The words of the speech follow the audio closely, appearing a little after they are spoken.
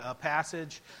a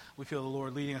passage we feel the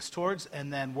Lord leading us towards,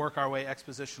 and then work our way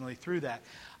expositionally through that.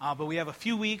 But we have a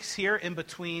few weeks here in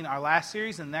between our last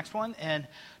series and the next one, and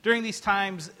during these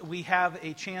times we have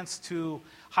a chance to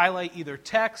highlight either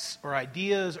texts or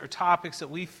ideas or topics that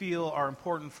we feel are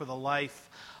important for the life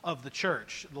of the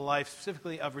church, the life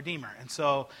specifically of Redeemer. And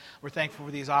so we're thankful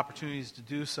for these opportunities to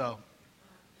do so.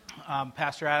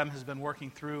 Pastor Adam has been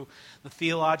working through the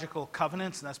theological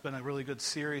covenants, and that's been a really good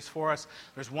series for us.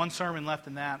 There's one sermon left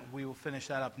in that. We will finish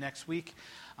that up next week.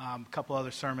 A couple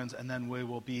other sermons, and then we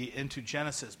will be into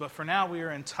Genesis. But for now, we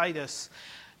are in Titus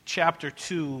chapter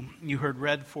 2, you heard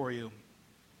read for you.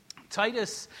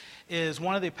 Titus is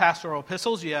one of the pastoral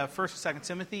epistles. You have 1st and 2nd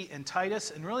Timothy and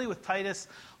Titus. And really with Titus,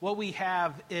 what we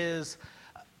have is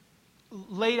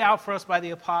laid out for us by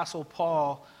the Apostle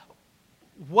Paul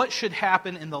what should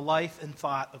happen in the life and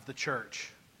thought of the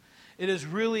church. It is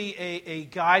really a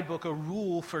guidebook, a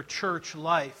rule for church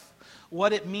life.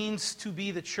 What it means to be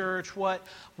the church, what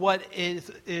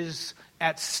is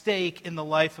at stake in the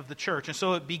life of the church. And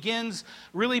so it begins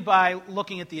really by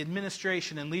looking at the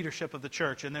administration and leadership of the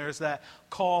church. And there's that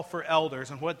call for elders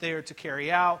and what they are to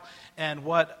carry out and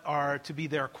what are to be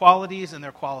their qualities and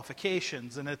their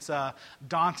qualifications. And it's a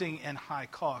daunting and high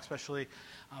call, especially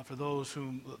for those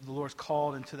whom the Lord's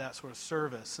called into that sort of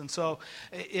service. And so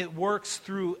it works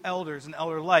through elders and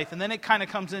elder life. And then it kind of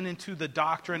comes into the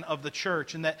doctrine of the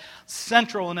church, and that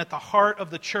central and at the heart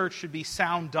of the church should be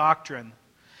sound doctrine.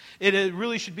 It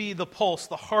really should be the pulse,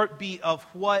 the heartbeat of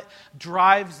what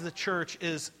drives the church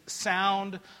is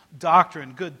sound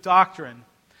doctrine, good doctrine,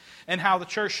 and how the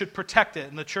church should protect it,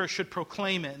 and the church should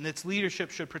proclaim it, and its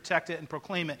leadership should protect it and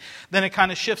proclaim it. Then it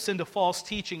kind of shifts into false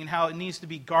teaching and how it needs to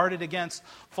be guarded against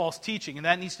false teaching, and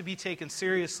that needs to be taken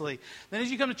seriously. Then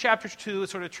as you come to chapter 2, it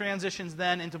sort of transitions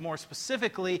then into more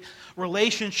specifically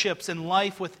relationships and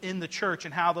life within the church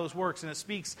and how those works, and it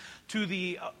speaks to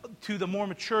the more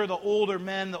mature, the older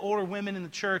men, the older women in the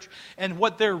church, and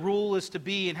what their role is to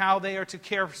be, and how they are to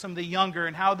care for some of the younger,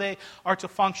 and how they are to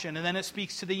function. And then it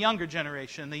speaks to the younger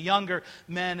generation, the younger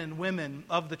men and women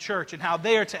of the church, and how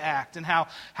they are to act, and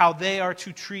how they are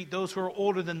to treat those who are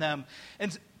older than them.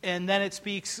 And then it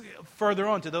speaks further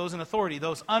on to those in authority,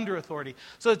 those under authority.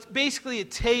 So it's basically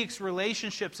it takes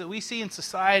relationships that we see in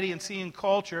society and see in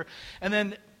culture, and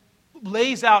then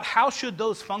lays out how should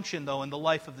those function, though, in the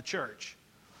life of the church.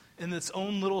 In its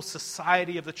own little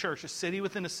society of the church, a city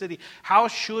within a city. How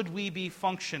should we be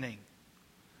functioning?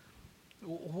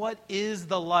 What is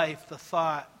the life, the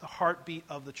thought, the heartbeat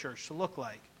of the church to look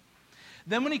like?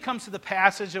 Then when he comes to the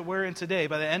passage that we're in today,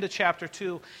 by the end of chapter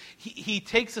 2, he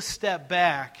takes a step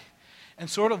back and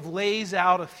sort of lays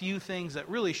out a few things that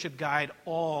really should guide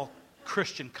all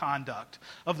Christian conduct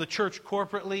of the church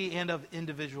corporately and of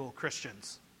individual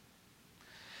Christians.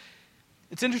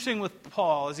 It's interesting with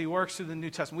Paul as he works through the New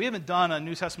Testament. We haven't done a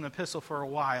New Testament epistle for a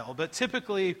while, but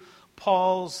typically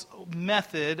Paul's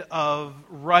method of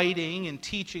writing and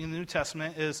teaching in the New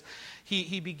Testament is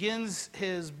he begins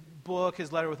his book,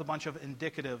 his letter, with a bunch of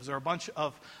indicatives or a bunch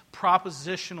of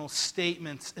propositional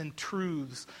statements and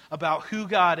truths about who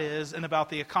God is and about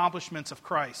the accomplishments of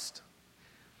Christ.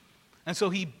 And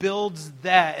so he builds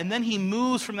that, and then he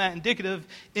moves from that indicative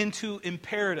into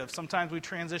imperative. Sometimes we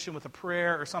transition with a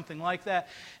prayer or something like that,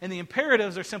 and the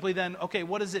imperatives are simply then, okay,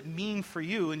 what does it mean for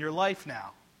you in your life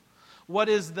now? What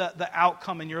is the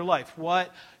outcome in your life?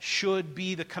 What should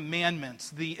be the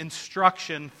commandments, the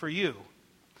instruction for you?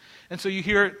 And so you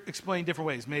hear it explained different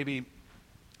ways. Maybe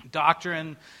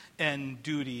doctrine and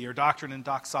duty, or doctrine and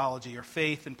doxology, or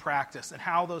faith and practice, and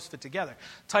how those fit together.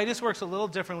 Titus works a little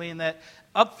differently in that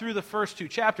up through the first 2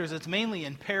 chapters, it's mainly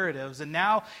imperatives, and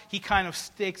now he kind of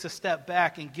takes a step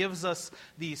back and gives us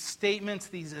these statements,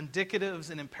 these indicatives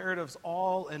and imperatives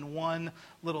all in one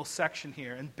little section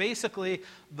here. And basically,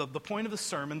 the point of the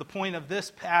sermon, the point of this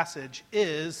passage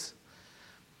is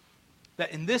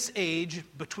that in this age,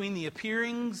 between the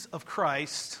appearings of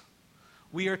Christ,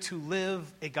 we are to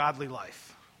live a godly life.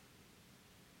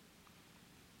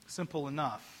 Simple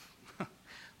enough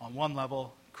on one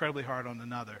level, incredibly hard on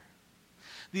another.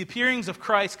 The appearings of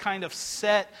Christ kind of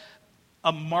set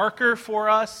a marker for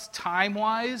us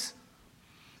time-wise,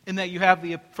 in that you have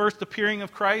the first appearing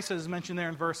of Christ, as mentioned there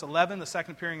in verse 11, the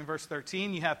second appearing in verse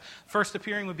 13. You have first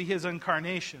appearing would be his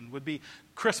incarnation, would be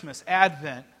Christmas,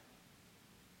 Advent.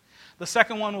 The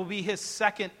second one will be his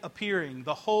second appearing,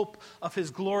 the hope of his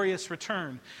glorious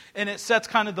return. And it sets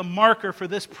kind of the marker for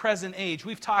this present age.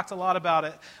 We've talked a lot about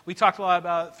it. We talked a lot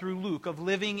about it through Luke, of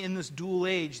living in this dual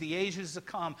age, the ages to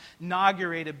come,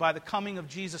 inaugurated by the coming of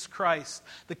Jesus Christ,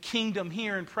 the kingdom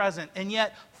here and present. And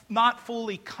yet, not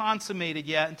fully consummated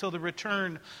yet until the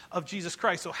return of Jesus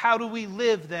Christ. So how do we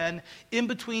live then in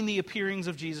between the appearings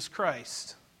of Jesus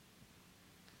Christ?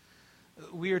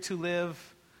 We are to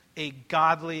live a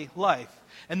godly life.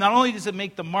 And not only does it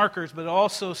make the markers, but it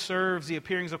also serves the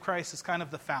appearings of Christ as kind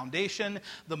of the foundation,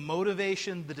 the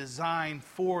motivation, the design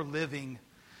for living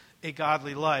a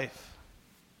godly life.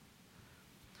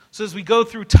 So as we go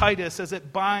through Titus, as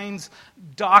it binds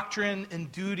doctrine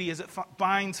and duty, as it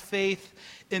binds faith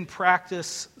in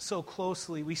practice so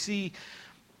closely, we see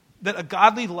that a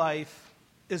godly life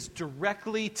is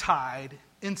directly tied,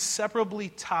 inseparably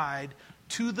tied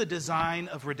to the design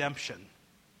of redemption,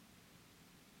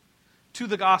 to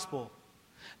the gospel.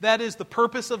 That is the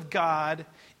purpose of God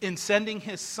in sending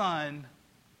His Son.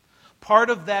 Part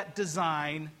of that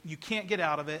design, you can't get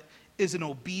out of it, is an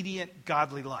obedient,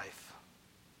 godly life.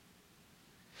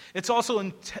 It's also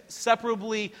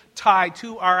inseparably tied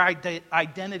to our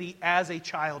identity as a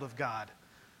child of God,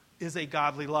 is a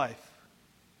godly life.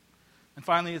 And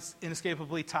finally, it's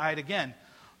inescapably tied again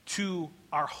to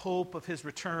our hope of His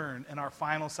return and our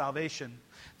final salvation,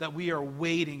 that we are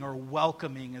waiting or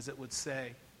welcoming, as it would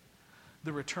say,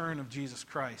 the return of Jesus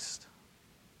Christ.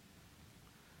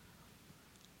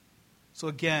 So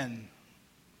again,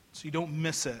 so you don't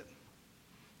miss it,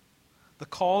 the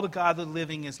call to godly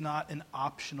living is not an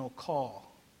optional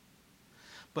call,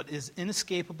 but is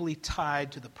inescapably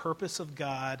tied to the purpose of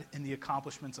God and the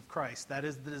accomplishments of Christ. That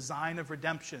is, the design of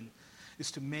redemption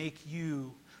is to make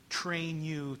you, train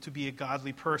you to be a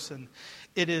godly person.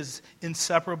 It is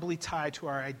inseparably tied to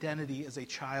our identity as a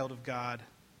child of God,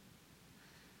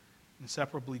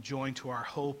 inseparably joined to our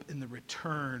hope in the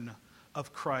return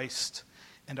of Christ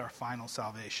and our final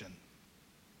salvation.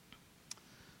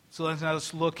 So let's now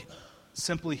just look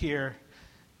simply here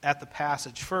at the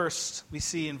passage. First, we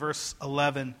see in verse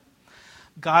 11,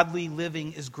 godly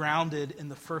living is grounded in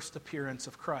the first appearance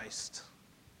of Christ.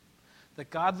 That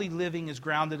godly living is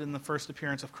grounded in the first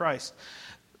appearance of Christ.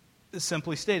 It's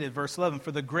simply stated, verse 11,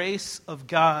 for the grace of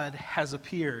God has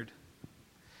appeared.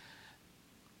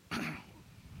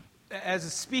 As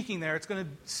it's speaking there, it's going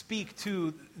to speak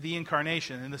to the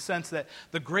incarnation in the sense that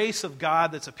the grace of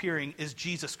God that's appearing is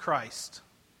Jesus Christ.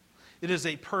 It is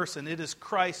a person. It is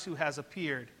Christ who has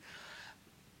appeared.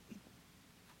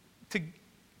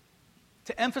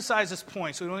 To emphasize this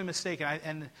point, so we don't be mistaken,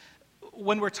 and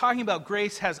when we're talking about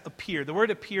grace has appeared, the word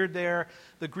appeared there,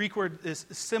 the Greek word is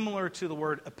similar to the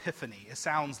word epiphany. It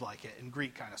sounds like it in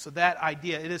Greek, kind of. So that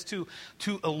idea, it is to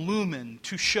illumine,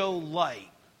 to show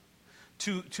light,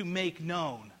 to make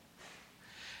known.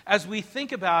 As we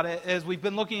think about it, as we've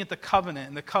been looking at the covenant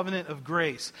and the covenant of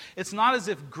grace, it's not as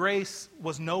if grace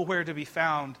was nowhere to be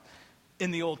found in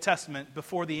the Old Testament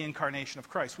before the incarnation of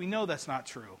Christ. We know that's not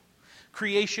true.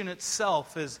 Creation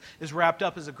itself is wrapped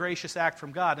up as a gracious act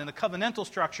from God. In the covenantal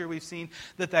structure, we've seen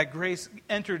that grace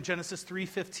entered Genesis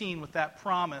 3:15 with that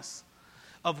promise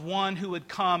of one who would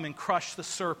come and crush the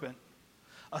serpent,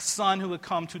 a son who would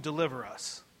come to deliver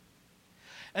us.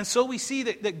 And so we see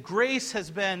that grace has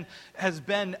been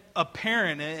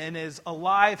apparent and is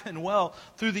alive and well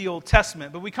through the Old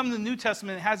Testament. But we come to the New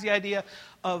Testament, it has the idea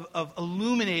of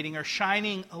illuminating or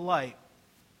shining a light.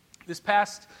 This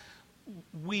past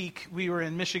week, we were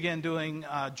in Michigan doing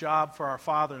a job for our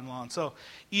father-in-law. And so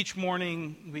each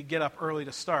morning, we get up early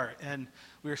to start. And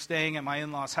we were staying at my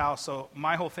in-law's house. So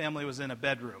my whole family was in a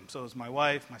bedroom. So it was my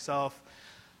wife, myself,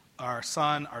 our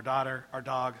son, our daughter, our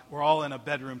dog. We're all in a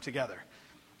bedroom together.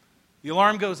 The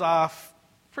alarm goes off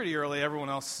pretty early. Everyone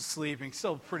else is sleeping.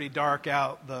 Still pretty dark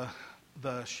out.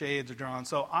 The shades are drawn.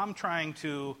 So I'm trying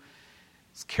to,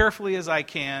 as carefully as I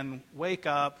can, wake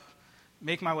up,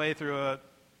 make my way through an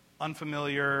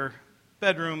unfamiliar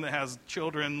bedroom that has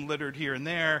children littered here and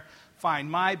there, find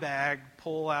my bag,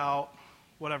 pull out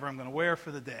whatever I'm going to wear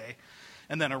for the day,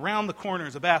 and then around the corner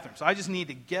is a bathroom. So I just need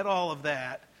to get all of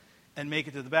that and make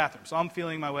it to the bathroom. So I'm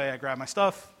feeling my way. I grab my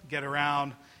stuff, get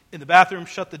around in the bathroom,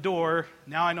 shut the door.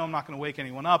 Now I know I'm not going to wake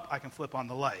anyone up. I can flip on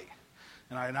the light.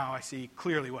 And now I see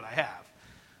clearly what I have,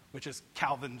 which is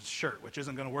Calvin's shirt, which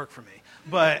isn't going to work for me.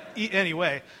 But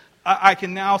anyway, I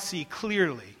can now see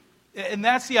clearly. And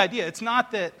that's the idea. It's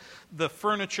not that the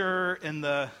furniture and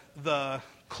the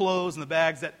clothes and the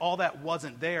bags, that all that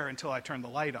wasn't there until I turned the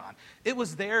light on. It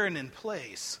was there and in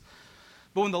place.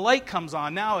 But when the light comes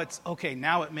on, now it's, okay,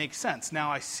 now it makes sense.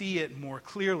 Now I see it more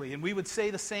clearly. And we would say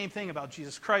the same thing about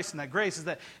Jesus Christ and that grace, is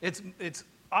that it's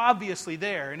obviously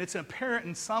there, and it's apparent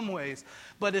in some ways,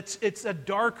 but it's a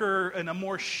darker and a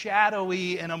more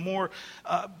shadowy and a more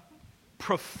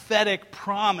prophetic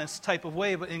promise type of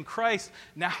way. But in Christ,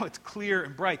 now it's clear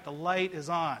and bright. The light is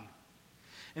on.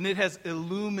 and it has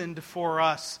illumined for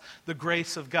us the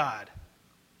grace of God.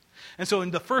 And so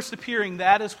in the first appearing,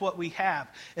 that is what we have.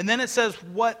 And then it says,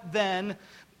 what then,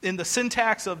 in the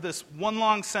syntax of this one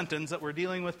long sentence that we're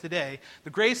dealing with today, the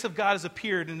grace of God has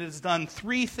appeared and it has done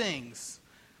three things.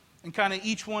 And kind of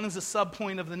each one is a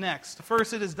subpoint of the next. The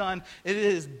first it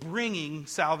is bringing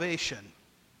salvation.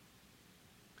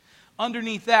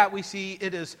 Underneath that, we see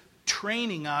it is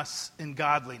training us in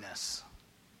godliness.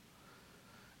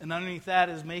 And underneath that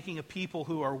is making a people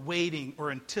who are waiting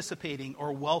or anticipating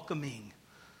or welcoming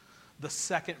the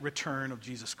second return of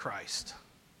Jesus Christ.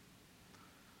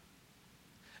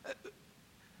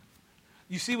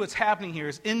 You see what's happening here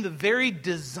is in the very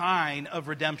design of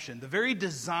redemption, the very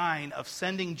design of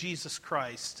sending Jesus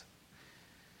Christ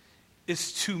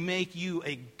is to make you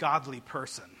a godly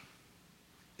person,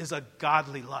 is a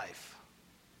godly life.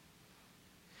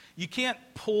 You can't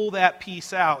pull that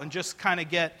piece out and just kind of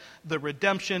get the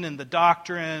redemption and the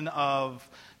doctrine of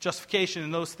justification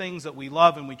and those things that we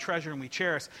love and we treasure and we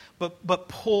cherish, but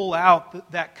pull out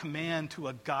that command to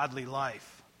a godly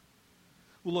life.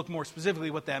 We'll look more specifically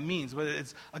what that means. But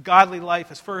it's a godly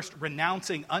life is first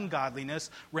renouncing ungodliness,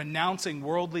 renouncing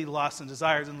worldly lusts and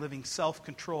desires, and living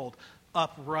self-controlled,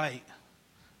 upright,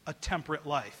 a temperate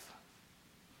life.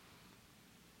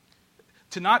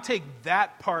 To not take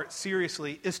that part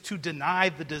seriously is to deny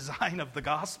the design of the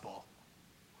gospel.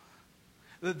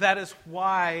 That is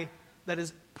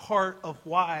part of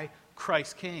why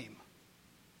Christ came.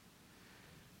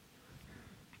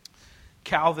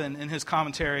 Calvin, in his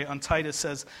commentary on Titus,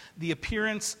 says, the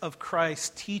appearance of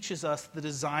Christ teaches us the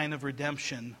design of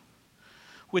redemption,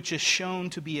 which is shown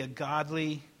to be a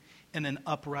godly and an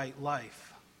upright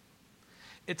life.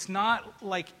 It's not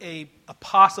like a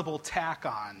possible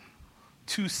tack-on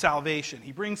to salvation.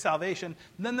 He brings salvation,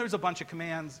 and then there's a bunch of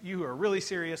commands. You who are really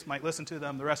serious might listen to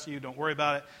them. The rest of you, don't worry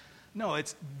about it. No,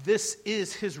 this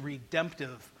is his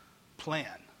redemptive plan.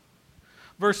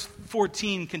 Verse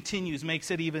 14 continues,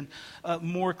 makes it even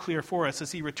more clear for us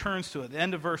as he returns to it. The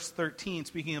end of verse 13,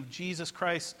 speaking of Jesus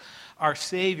Christ, our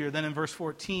Savior. Then in verse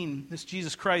 14, this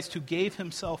Jesus Christ who gave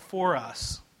himself for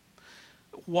us.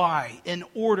 Why?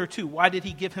 Why did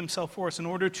he give himself for us? In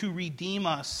order to redeem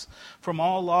us from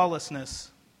all lawlessness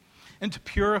and to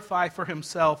purify for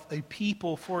himself a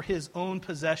people for his own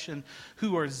possession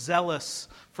who are zealous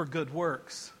for good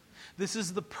works. This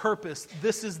is the purpose.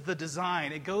 This is the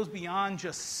design. It goes beyond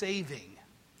just saving,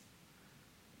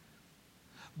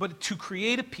 but to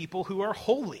create a people who are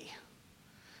holy,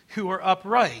 who are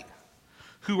upright,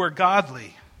 who are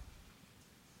godly.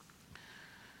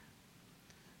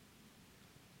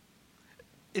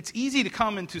 It's easy to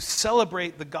come and to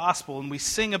celebrate the gospel, and we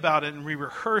sing about it and we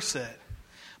rehearse it,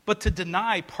 but to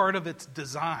deny part of its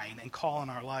design and call in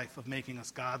our life of making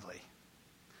us godly.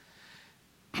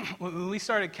 When we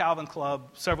started Calvin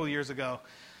Club several years ago,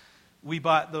 we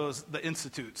bought the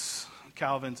institutes,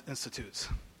 Calvin's institutes.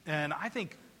 And I can't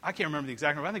remember the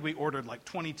exact number, I think we ordered like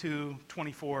 22,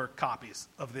 24 copies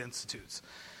of the institutes.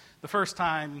 The first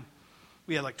time,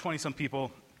 we had like 20-some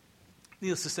people.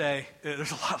 Needless to say,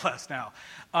 there's a lot less now.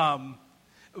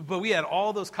 But we had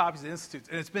all those copies of the institutes.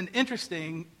 And it's been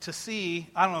interesting to see,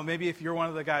 I don't know, maybe if you're one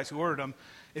of the guys who ordered them,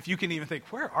 if you can even think,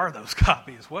 where are those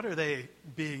copies? What are they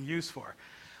being used for?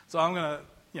 So I'm going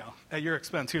to, at your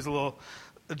expense, here's a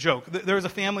joke. There was a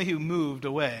family who moved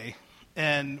away,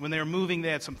 and when they were moving, they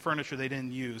had some furniture they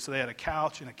didn't use. So they had a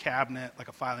couch and a cabinet, like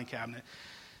a filing cabinet,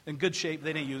 in good shape.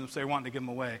 They didn't use them, so they wanted to give them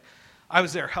away. I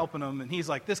was there helping him, and he's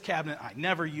like, this cabinet, I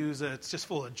never use it. It's just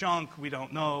full of junk. We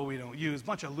don't know. We don't use. A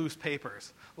bunch of loose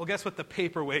papers. Well, guess what the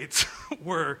paperweights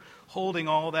were holding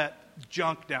all that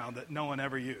junk down that no one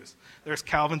ever used? There's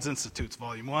Calvin's Institutes,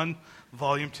 Volume 1,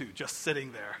 Volume 2, just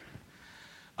sitting there.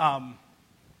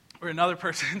 We're in another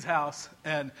person's house,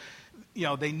 and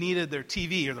they needed their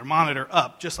TV or their monitor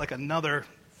up just like another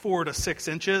 4 to 6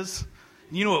 inches.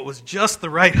 It was just the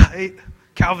right height.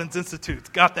 Calvin's Institutes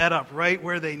got that up right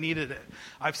where they needed it.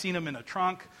 I've seen them in a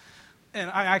trunk, and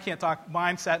I can't talk.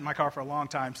 Mine sat in my car for a long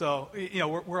time, so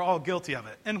we're all guilty of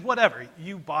it. And whatever,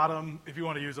 you bought them. If you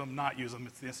want to use them, not use them.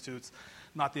 It's the Institutes,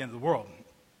 not the end of the world.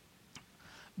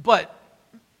 But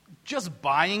just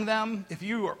buying them, if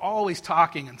you are always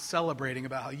talking and celebrating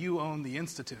about how you own the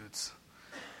institutes,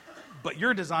 but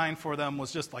your design for them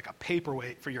was just like a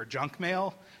paperweight for your junk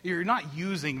mail, you're not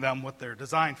using them what they're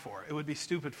designed for. It would be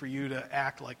stupid for you to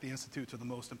act like the institutes are the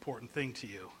most important thing to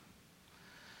you.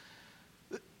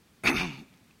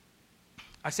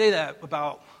 I say that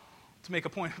to make a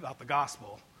point about the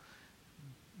gospel,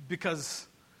 because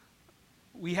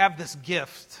we have this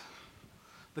gift,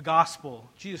 the gospel.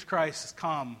 Jesus Christ has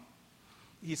come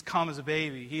He's come as a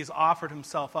baby. He's offered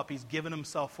himself up. He's given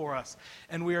himself for us.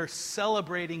 And we are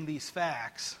celebrating these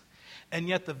facts. And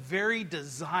yet the very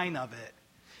design of it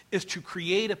is to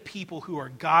create a people who are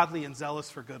godly and zealous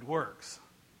for good works.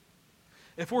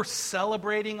 If we're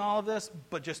celebrating all of this,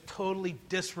 but just totally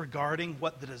disregarding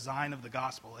what the design of the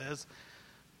gospel is,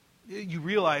 you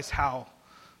realize how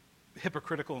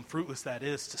hypocritical and fruitless that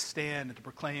is to stand and to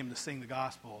proclaim, to sing the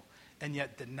gospel, and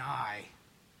yet deny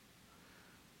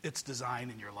its design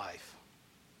in your life.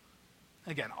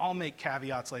 Again, I'll make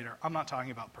caveats later. I'm not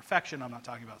talking about perfection. I'm not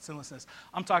talking about sinlessness.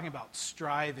 I'm talking about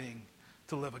striving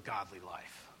to live a godly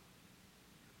life.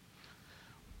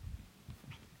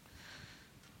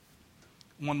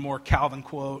 One more Calvin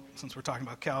quote, since we're talking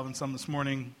about Calvin some this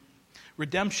morning.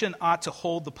 Redemption ought to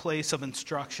hold the place of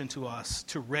instruction to us,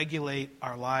 to regulate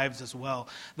our lives as well.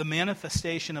 The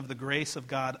manifestation of the grace of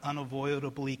God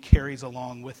unavoidably carries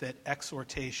along with it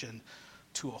exhortation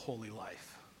to a holy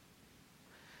life.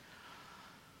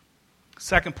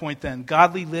 Second point then,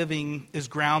 godly living is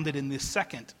grounded in the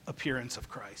second appearance of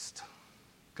Christ.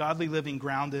 Godly living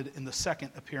grounded in the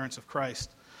second appearance of Christ.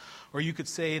 Or you could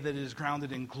say that it is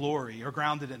grounded in glory, or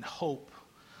grounded in hope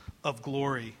of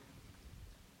glory.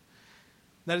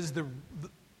 That is the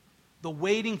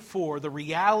waiting for, the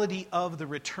reality of the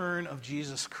return of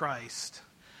Jesus Christ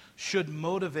should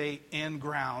motivate and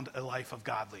ground a life of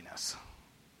godliness.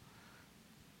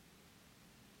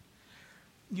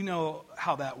 You know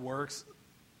how that works.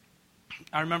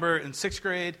 I remember in 6th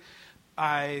grade,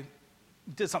 I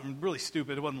did something really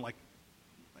stupid. It wasn't like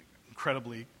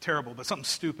incredibly terrible, but something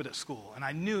stupid at school. And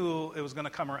I knew it was going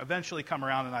to eventually come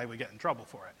around and I would get in trouble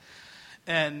for it.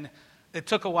 And it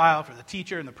took a while for the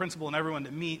teacher and the principal and everyone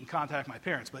to meet and contact my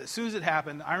parents. But as soon as it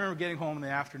happened, I remember getting home in the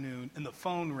afternoon and the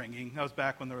phone ringing. That was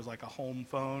back when there was like a home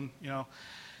phone, you know.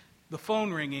 The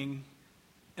phone ringing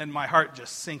and my heart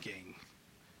just sinking.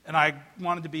 And I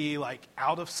wanted to be like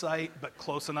out of sight, but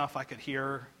close enough I could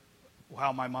hear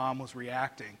how my mom was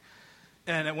reacting.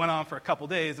 And it went on for a couple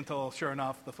days until, sure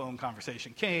enough, the phone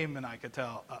conversation came and I could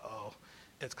tell,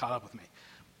 it's caught up with me.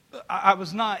 I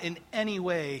was not in any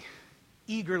way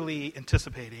eagerly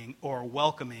anticipating or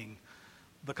welcoming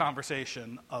the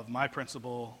conversation of my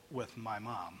principal with my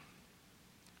mom.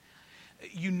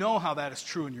 You know how that is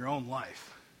true in your own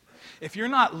life. If you're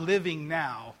not living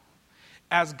now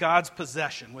as God's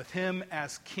possession, with Him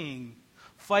as King,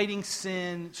 fighting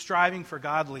sin, striving for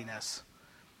godliness,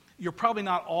 you're probably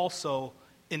not also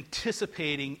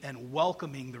anticipating and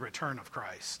welcoming the return of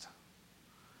Christ.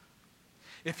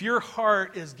 If your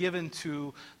heart is given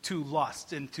to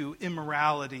lust and to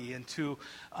immorality and to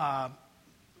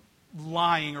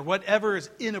lying or whatever is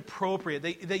inappropriate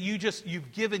that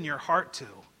you've given your heart to,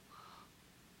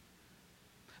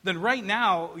 then right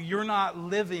now you're not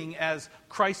living as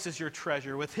Christ is your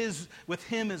treasure, with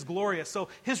Him as glorious. So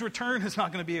His return is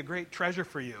not going to be a great treasure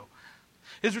for you.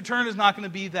 His return is not going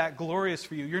to be that glorious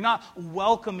for you. You're not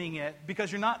welcoming it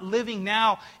because you're not living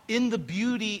now in the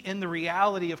beauty and the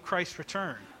reality of Christ's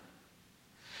return.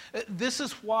 This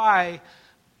is why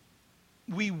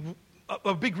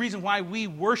a big reason why we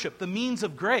worship the means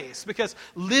of grace, because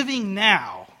living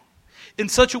now in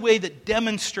such a way that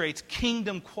demonstrates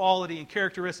kingdom quality and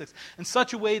characteristics, in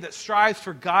such a way that strives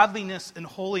for godliness and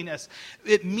holiness,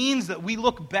 it means that we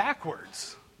look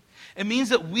backwards. It means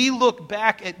that we look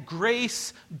back at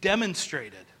grace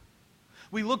demonstrated.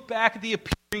 We look back at the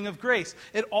appearing of grace.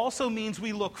 It also means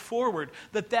we look forward,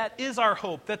 that is our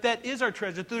hope, that is our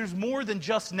treasure, that there's more than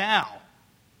just now.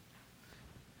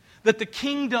 That the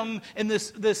kingdom and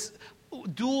this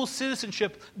dual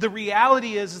citizenship, the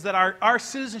reality is that our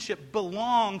citizenship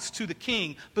belongs to the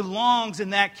King, belongs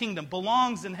in that kingdom,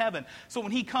 belongs in heaven. So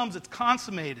when He comes, it's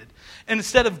consummated. And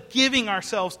instead of giving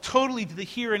ourselves totally to the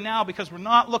here and now, because we're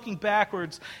not looking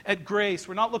backwards at grace,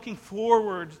 we're not looking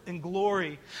forward in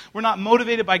glory, we're not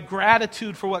motivated by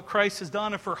gratitude for what Christ has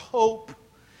done or for hope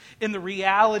in the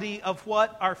reality of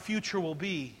what our future will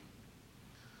be.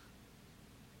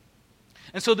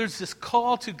 And so there's this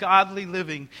call to godly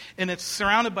living, and it's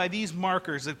surrounded by these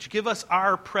markers that give us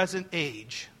our present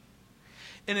age.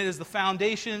 And it is the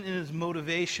foundation and it is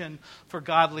motivation for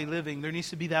godly living. There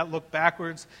needs to be that look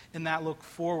backwards and that look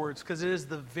forwards, because it is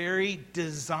the very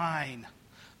design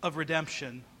of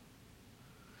redemption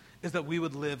is that we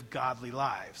would live godly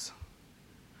lives.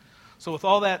 So with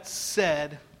all that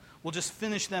said, we'll just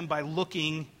finish them by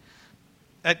looking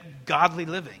at godly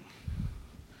living.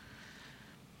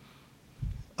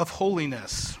 Of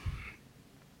holiness.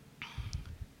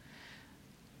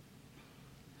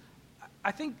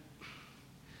 I think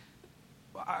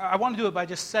I want to do it by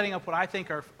just setting up what I think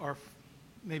are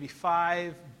maybe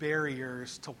 5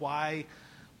 barriers to why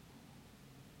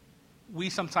we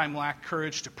sometimes lack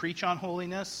courage to preach on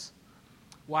holiness,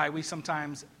 why we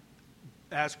sometimes,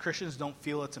 as Christians, don't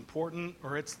feel it's important,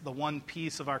 or it's the one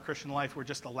piece of our Christian life we're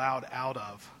just allowed out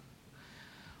of.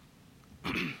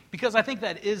 Because I think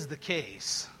that is the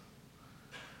case,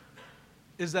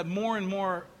 is that more and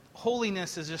more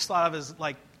holiness is just thought of as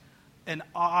like an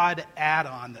odd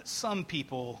add-on that some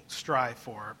people strive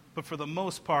for. But for the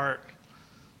most part,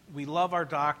 we love our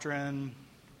doctrine,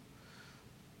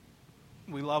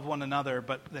 we love one another,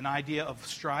 but an idea of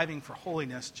striving for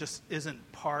holiness just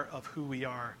isn't part of who we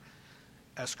are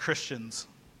as Christians.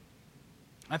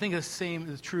 I think the same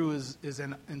is true is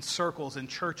in circles, in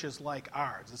churches like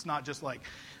ours. It's not just like,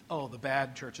 oh, the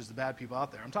bad churches, the bad people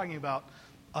out there. I'm talking about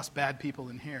us bad people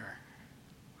in here.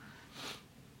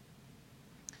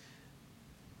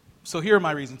 So here are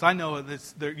my reasons. I know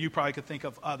that you probably could think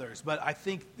of others, but I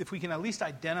think if we can at least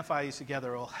identify these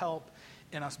together, it will help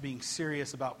in us being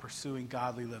serious about pursuing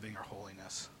godly living or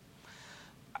holiness.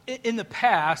 In the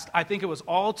past, I think it was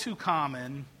all too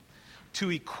common to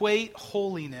equate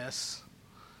holiness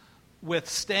with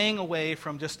staying away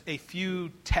from just a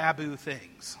few taboo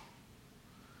things.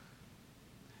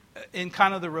 In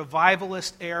kind of the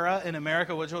revivalist era in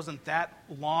America, which wasn't that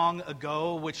long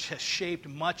ago, which has shaped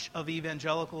much of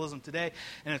evangelicalism today,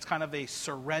 and it's kind of a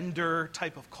surrender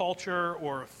type of culture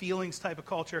or a feelings type of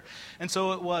culture. And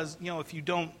so it was, if you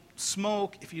don't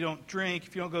smoke, if you don't drink,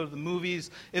 if you don't go to the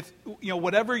movies, if,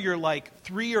 whatever your like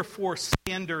 3 or 4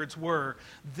 standards were,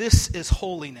 this is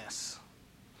holiness.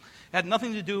 It had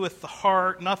nothing to do with the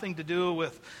heart, nothing to do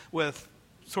with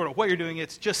sort of what you're doing.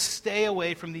 It's just stay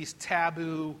away from these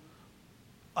taboo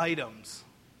items.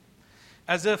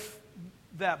 As if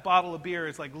that bottle of beer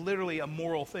is like literally a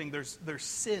moral thing. There's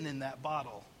sin in that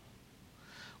bottle.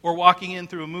 Or walking in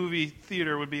through a movie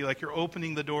theater would be like you're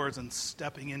opening the doors and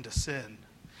stepping into sin.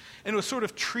 And it was sort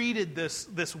of treated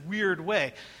this weird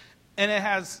way. And it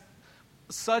has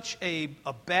such a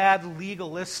bad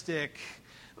legalistic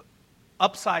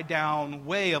upside down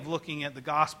way of looking at the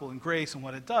gospel and grace and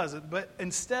what it does. But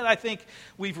instead, I think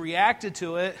we've reacted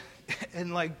to it,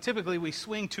 and typically we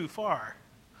swing too far.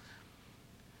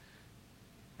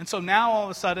 And so now all of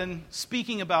a sudden,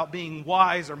 speaking about being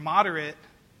wise or moderate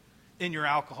in your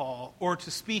alcohol, or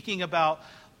to speaking about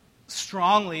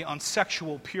strongly on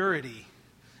sexual purity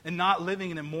and not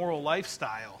living an immoral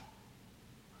lifestyle,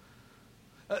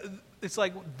 it's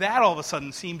like that all of a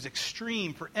sudden seems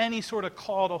extreme for any sort of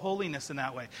call to holiness in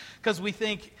that way. Because we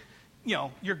think,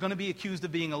 you're going to be accused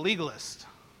of being a legalist,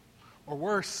 or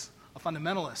worse, a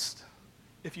fundamentalist,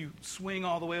 if you swing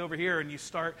all the way over here and you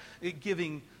start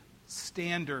giving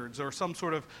standards or some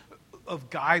sort of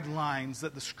guidelines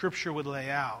that the Scripture would lay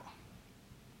out.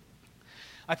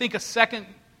 I think a second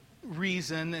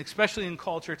reason, especially in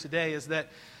culture today, is that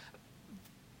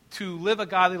to live a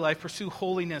godly life, pursue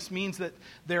holiness, means that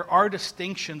there are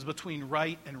distinctions between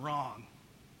right and wrong.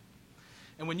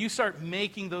 And when you start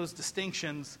making those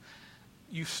distinctions,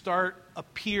 you start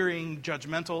appearing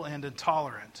judgmental and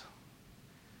intolerant.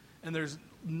 And there's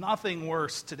nothing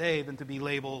worse today than to be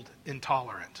labeled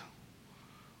intolerant.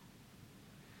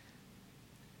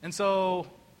 And so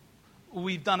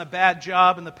we've done a bad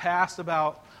job in the past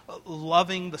about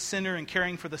loving the sinner and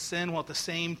caring for the sin, while at the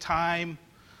same time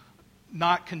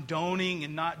not condoning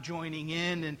and not joining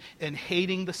in and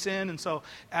hating the sin. And so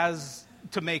as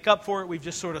to make up for it, we've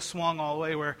just sort of swung all the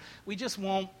way where we just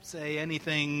won't say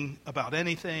anything about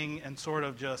anything, and sort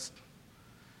of just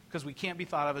because we can't be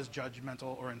thought of as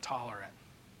judgmental or intolerant.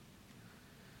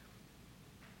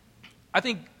 I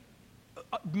think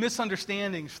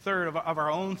misunderstandings, third, of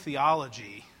our own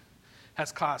theology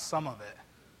has caused some of it.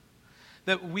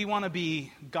 That we want to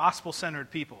be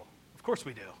gospel-centered people. Of course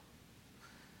we do.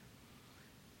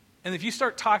 And if you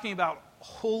start talking about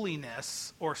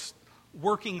holiness or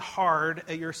working hard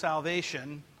at your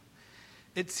salvation,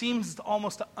 it seems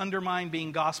almost to undermine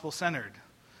being gospel-centered.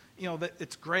 That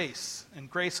it's grace and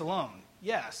grace alone.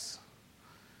 Yes.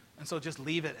 And so just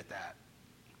leave it at that.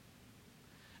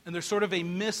 And there's sort of a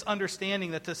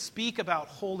misunderstanding that to speak about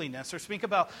holiness or speak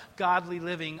about godly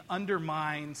living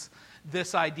undermines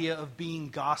this idea of being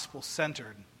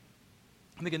gospel-centered.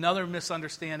 I think another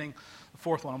misunderstanding, the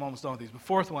fourth one, I'm almost done with these, but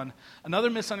fourth one, another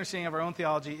misunderstanding of our own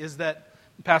theology is that,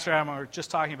 Pastor Adam and I were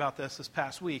just talking about this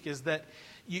past week, is that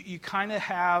you kind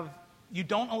of you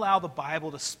don't allow the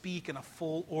Bible to speak in a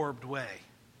full-orbed way.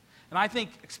 And I think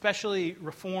especially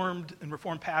Reformed and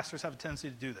Reformed pastors have a tendency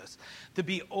to do this, to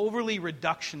be overly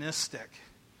reductionistic.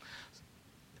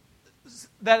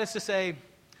 That is to say,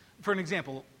 for an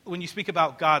example, when you speak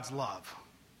about God's love,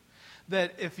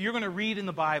 that if you're going to read in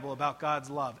the Bible about God's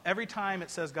love, every time it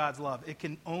says God's love, it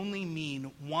can only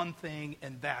mean one thing,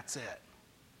 and that's it.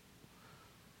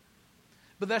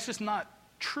 But that's just not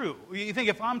true. You think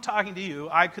if I'm talking to you,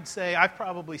 I could say, I've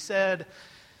probably said,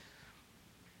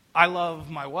 I love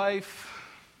my wife,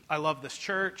 I love this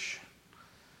church,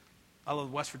 I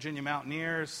love West Virginia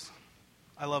Mountaineers,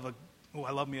 I love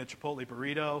me a Chipotle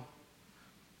burrito.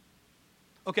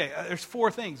 Okay, there's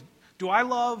 4 things. Do I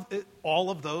love all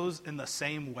of those in the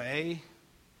same way?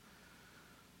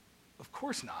 Of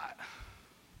course not.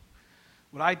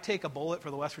 Would I take a bullet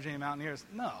for the West Virginia Mountaineers?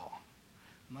 No.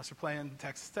 Unless they're playing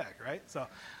Texas Tech, right?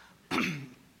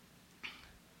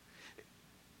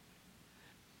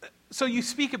 So you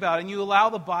speak about it, and you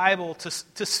allow the Bible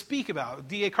to speak about it.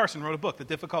 D.A. Carson wrote a book, The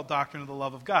Difficult Doctrine of the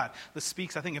Love of God, that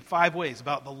speaks, I think, in 5 ways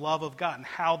about the love of God and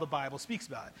how the Bible speaks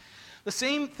about it. The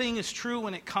same thing is true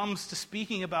when it comes to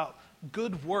speaking about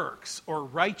good works or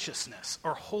righteousness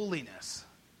or holiness.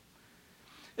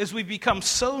 As we become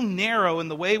so narrow in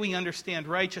the way we understand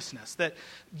righteousness that,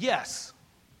 yes,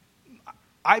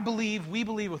 we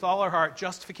believe with all our heart,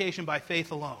 justification by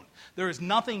faith alone. There is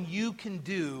nothing you can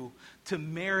do to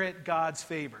merit God's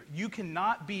favor. You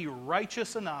cannot be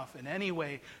righteous enough in any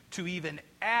way to even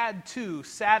add to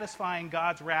satisfying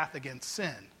God's wrath against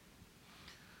sin.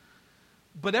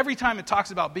 But every time it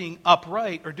talks about being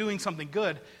upright or doing something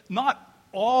good, not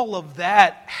all of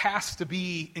that has to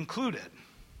be included.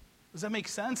 Does that make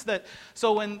sense?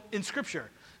 So in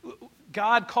Scripture,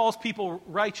 God calls people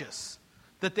righteous,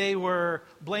 that they were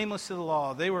blameless to the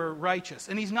law, they were righteous.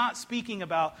 And he's not speaking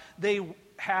about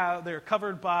they're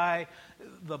covered by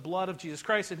the blood of Jesus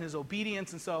Christ and his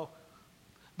obedience,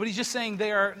 but he's just saying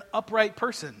they are an upright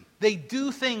person. They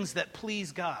do things that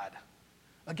please God.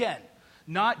 Again,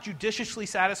 not judiciously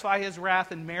satisfy his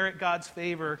wrath and merit God's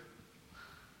favor,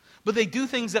 but they do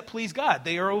things that please God.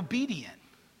 They are obedient.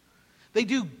 They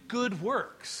do good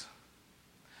works.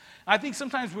 I think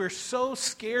sometimes we're so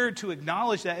scared to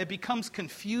acknowledge that it becomes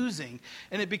confusing,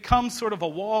 and it becomes sort of a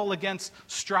wall against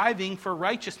striving for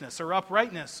righteousness or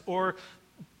uprightness or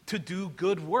to do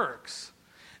good works.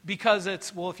 Because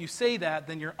it's, well, if you say that,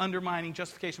 then you're undermining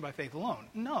justification by faith alone.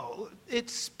 No, it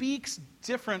speaks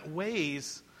different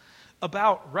ways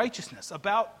about righteousness,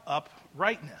 about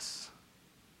uprightness.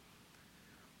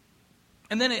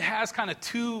 And then it has kind of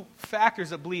 2 factors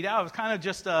that bleed out. It's kind of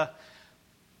just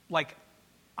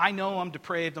I know I'm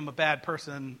depraved, I'm a bad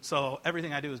person, so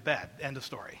everything I do is bad. End of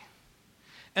story.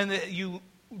 And that you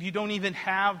don't even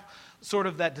have sort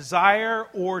of that desire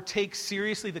or take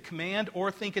seriously the command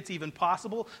or think it's even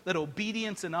possible that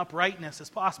obedience and uprightness is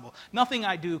possible. Nothing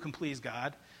I do can please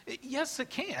God. Yes, it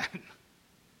can.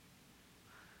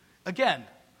 Again,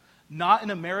 not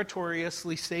in a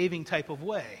meritoriously saving type of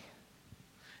way.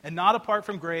 And not apart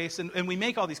from grace. And we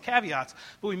make all these caveats,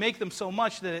 but we make them so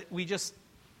much that we just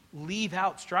leave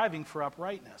out striving for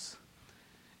uprightness.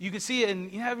 You can see it,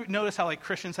 and you have noticed how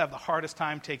Christians have the hardest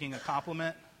time taking a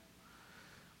compliment?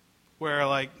 Where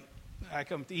I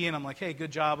come to Ian, I'm like, hey, good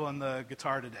job on the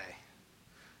guitar today.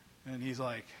 And he's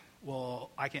like, well,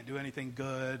 I can't do anything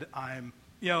good.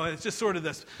 It's just sort of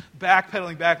this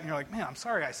backpedaling back, and you're like, man, I'm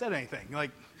sorry I said anything.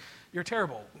 You're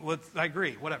terrible. I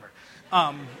agree, whatever.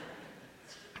 And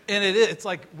it's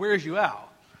like, wears you out.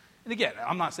 And again,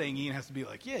 I'm not saying Ian has to be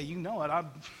like, yeah, you know it, I'm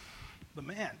the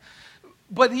man.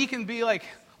 But he can be like,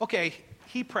 okay,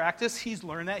 he practiced, he's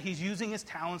learned that, he's using his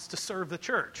talents to serve the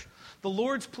church. The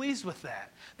Lord's pleased with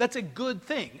that. That's a good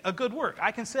thing, a good work.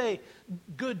 I can say,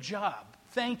 good job,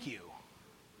 thank you.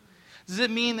 Does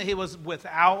it mean that he was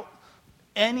without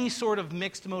any sort of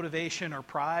mixed motivation or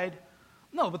pride?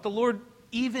 No, but the Lord,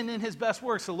 even in his best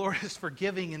works, the Lord is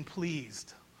forgiving and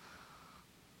pleased.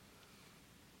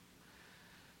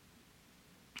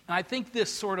 And I think this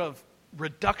sort of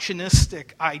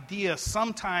reductionistic idea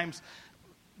sometimes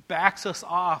backs us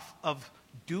off of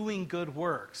doing good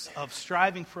works, of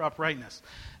striving for uprightness.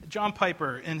 John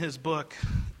Piper, in his book,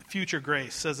 Future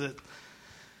Grace, says it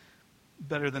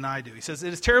better than I do. He says,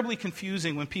 it is terribly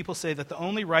confusing when people say that the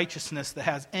only righteousness that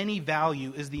has any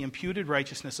value is the imputed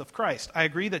righteousness of Christ. I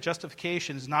agree that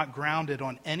justification is not grounded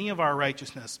on any of our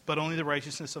righteousness, but only the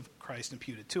righteousness of Christ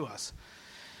imputed to us.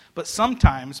 But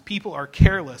sometimes people are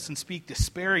careless and speak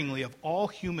despairingly of all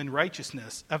human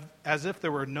righteousness as if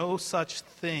there were no such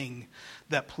thing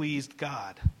that pleased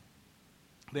God.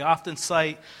 They often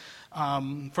cite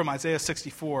from Isaiah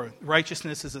 64,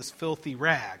 righteousness is as filthy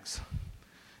rags.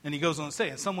 And he goes on to say,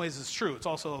 in some ways it's true. It's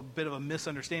also a bit of a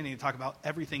misunderstanding to talk about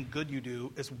everything good you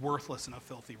do is worthless in a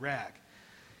filthy rag.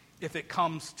 If it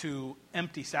comes to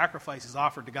empty sacrifices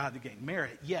offered to God to gain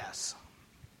merit, yes.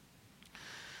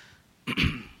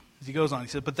 As he goes on, he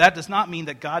said, but that does not mean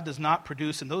that God does not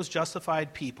produce in those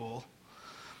justified people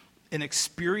an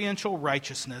experiential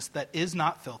righteousness that is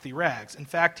not filthy rags. In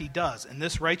fact, he does. And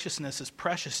this righteousness is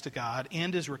precious to God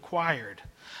and is required,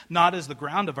 not as the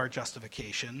ground of our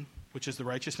justification, which is the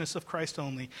righteousness of Christ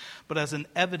only, but as an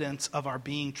evidence of our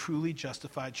being truly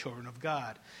justified children of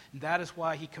God. And that is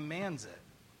why he commands it.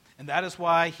 And that is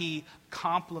why he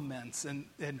compliments and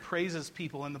praises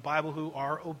people in the Bible who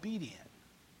are obedient.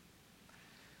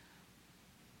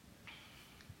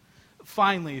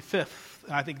 Finally, fifth,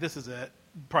 and I think this is it,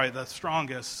 probably the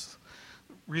strongest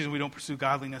reason we don't pursue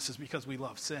godliness is because we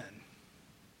love sin.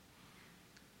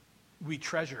 We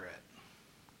treasure it.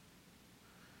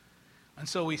 And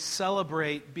so we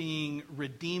celebrate being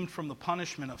redeemed from the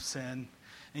punishment of sin,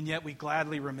 and yet we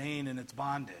gladly remain in its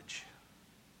bondage.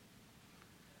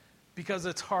 Because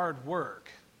it's hard work.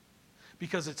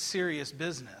 Because it's serious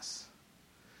business.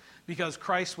 Because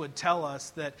Christ would tell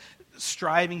us that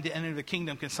striving to enter the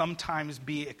kingdom can sometimes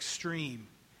be extreme.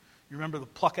 You remember the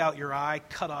pluck out your eye,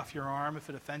 cut off your arm if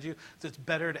it offends you? So it's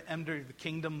better to enter the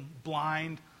kingdom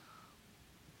blind,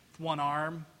 with one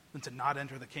arm, than to not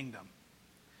enter the kingdom.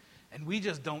 And we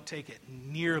just don't take it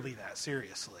nearly that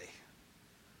seriously.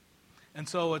 And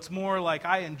so it's more like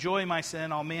I enjoy my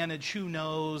sin, I'll manage, who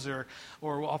knows, or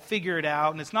I'll figure it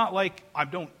out. And it's not like I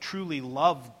don't truly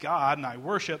love God and I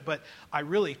worship, but I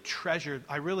really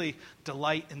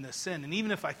delight in the sin. And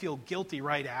even if I feel guilty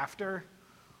right after,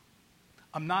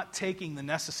 I'm not taking the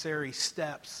necessary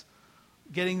steps,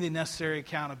 getting the necessary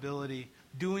accountability,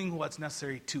 doing what's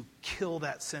necessary to kill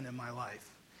that sin in my life.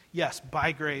 Yes,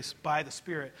 by grace, by the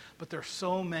Spirit, but there are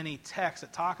so many texts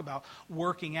that talk about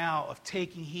working out, of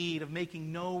taking heed, of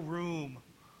making no room.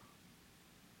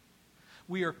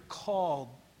 We are called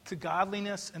to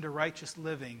godliness and to righteous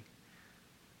living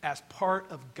as part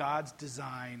of God's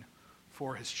design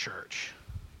for his church.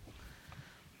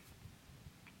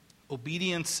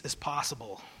 Obedience is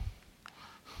possible.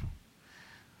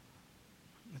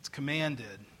 It's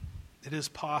commanded. It is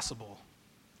possible.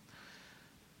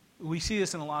 We see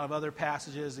this in a lot of other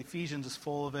passages. Ephesians is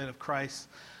full of it, of Christ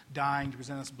dying to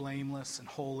present us blameless and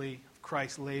holy, of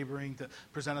Christ laboring to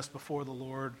present us before the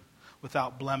Lord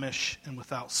without blemish and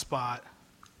without spot.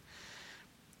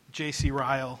 J.C.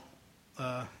 Ryle,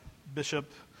 Bishop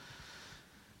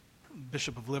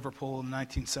of Liverpool in the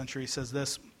 19th century, says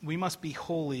this: we must be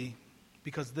holy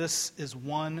because this is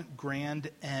one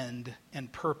grand end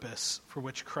and purpose for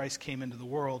which Christ came into the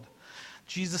world.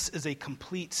 Jesus is a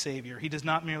complete Savior. He does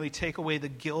not merely take away the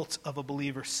guilt of a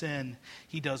believer's sin.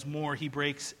 He does more. He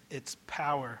breaks its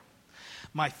power.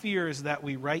 My fear is that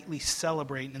we rightly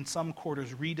celebrate and in some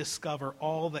quarters rediscover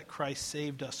all that Christ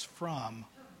saved us from.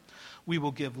 We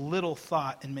will give little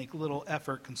thought and make little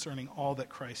effort concerning all that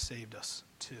Christ saved us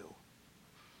to.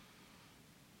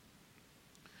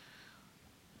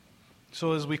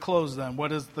 So as we close then,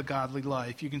 what is the godly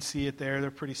life? You can see it there.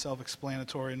 They're pretty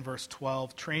self-explanatory in verse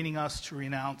 12. Training us to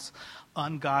renounce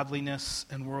ungodliness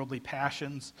and worldly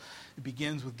passions. It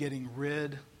begins with getting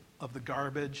rid of the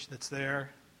garbage that's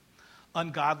there.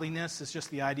 Ungodliness is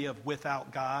just the idea of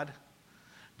without God.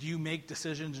 Do you make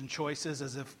decisions and choices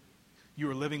as if you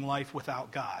were living life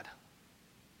without God?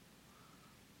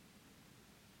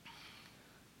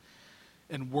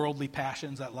 And worldly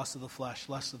passions, that lust of the flesh,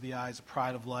 lust of the eyes,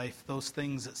 pride of life, those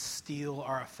things that steal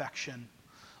our affection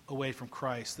away from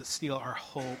Christ, that steal our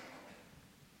hope.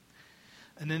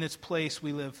 And in its place,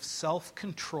 we live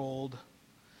self-controlled,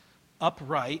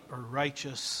 upright or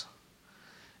righteous,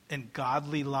 and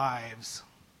godly lives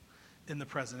in the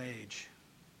present age.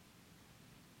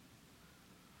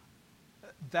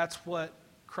 That's what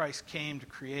Christ came to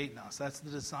create in us. That's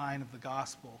the design of the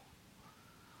gospel.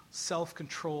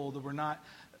 Self-control, that we're not,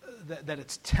 that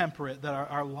it's temperate, that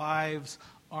our lives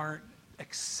aren't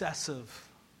excessive.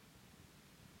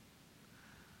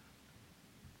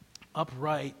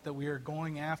 Upright, that we are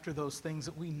going after those things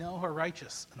that we know are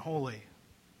righteous and holy.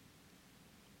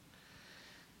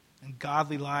 And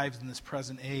godly lives in this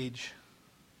present age.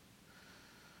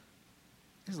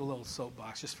 Here's a little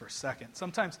soapbox just for a second.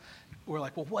 Sometimes we're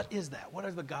like, well, what is that? What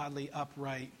are the godly,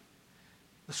 upright?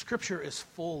 The Scripture is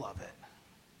full of it.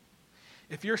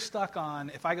 If you're stuck on,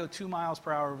 if I go 2 miles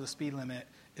per hour over the speed limit,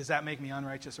 does that make me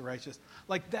unrighteous or righteous?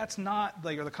 Like, that's not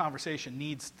like where the conversation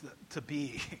needs to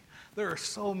be. There are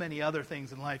so many other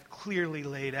things in life clearly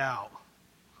laid out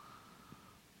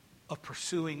of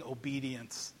pursuing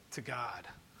obedience to God,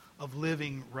 of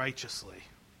living righteously.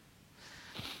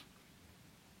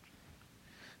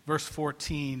 Verse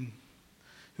 14,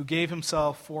 who gave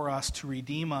himself for us to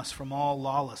redeem us from all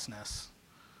lawlessness,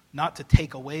 not to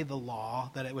take away the law,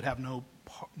 that it would have no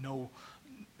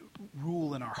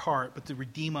rule in our heart, but to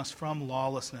redeem us from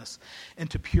lawlessness, and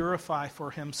to purify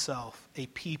for himself a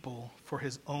people for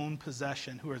his own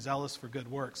possession who are zealous for good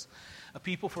works. A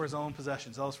people for his own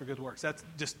possession, zealous for good works. That's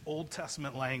just Old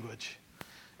Testament language.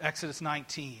 Exodus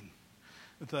 19,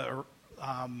 the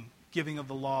giving of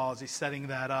the laws, he's setting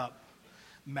that up.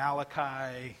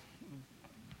 Malachi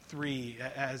 3,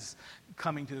 as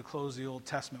coming to the close of the Old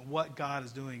Testament, what God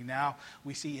is doing now,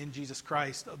 we see in Jesus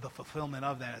Christ the fulfillment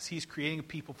of that, as he's creating a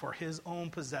people for his own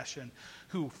possession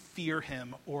who fear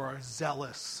him or are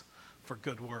zealous for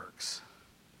good works.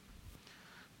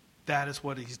 That is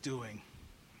what he's doing.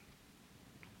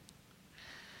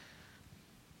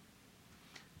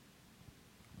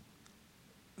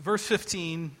 Verse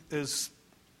 15 is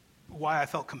why I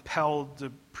felt compelled to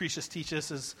preach this, teach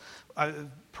this. Is I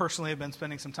personally have been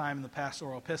spending some time in the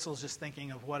pastoral epistles just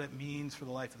thinking of what it means for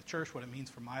the life of the church, what it means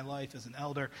for my life as an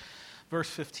elder. Verse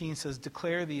 15 says,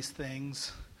 declare these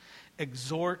things,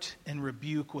 exhort and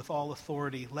rebuke with all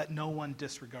authority, let no one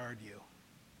disregard you.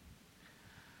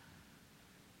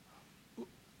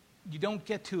 You don't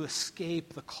get to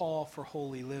escape the call for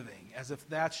holy living, as if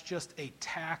that's just a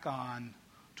tack on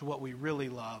to what we really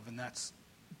love, and that's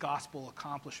gospel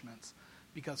accomplishments,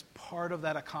 because part of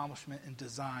that accomplishment and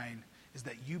design is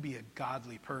that you be a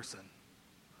godly person,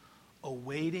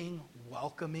 awaiting,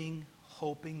 welcoming,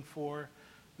 hoping for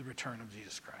the return of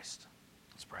Jesus Christ.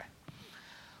 Let's pray.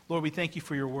 Lord, we thank you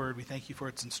for your word. We thank you for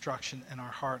its instruction in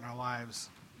our heart and our lives.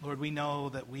 Lord, we know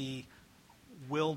that we will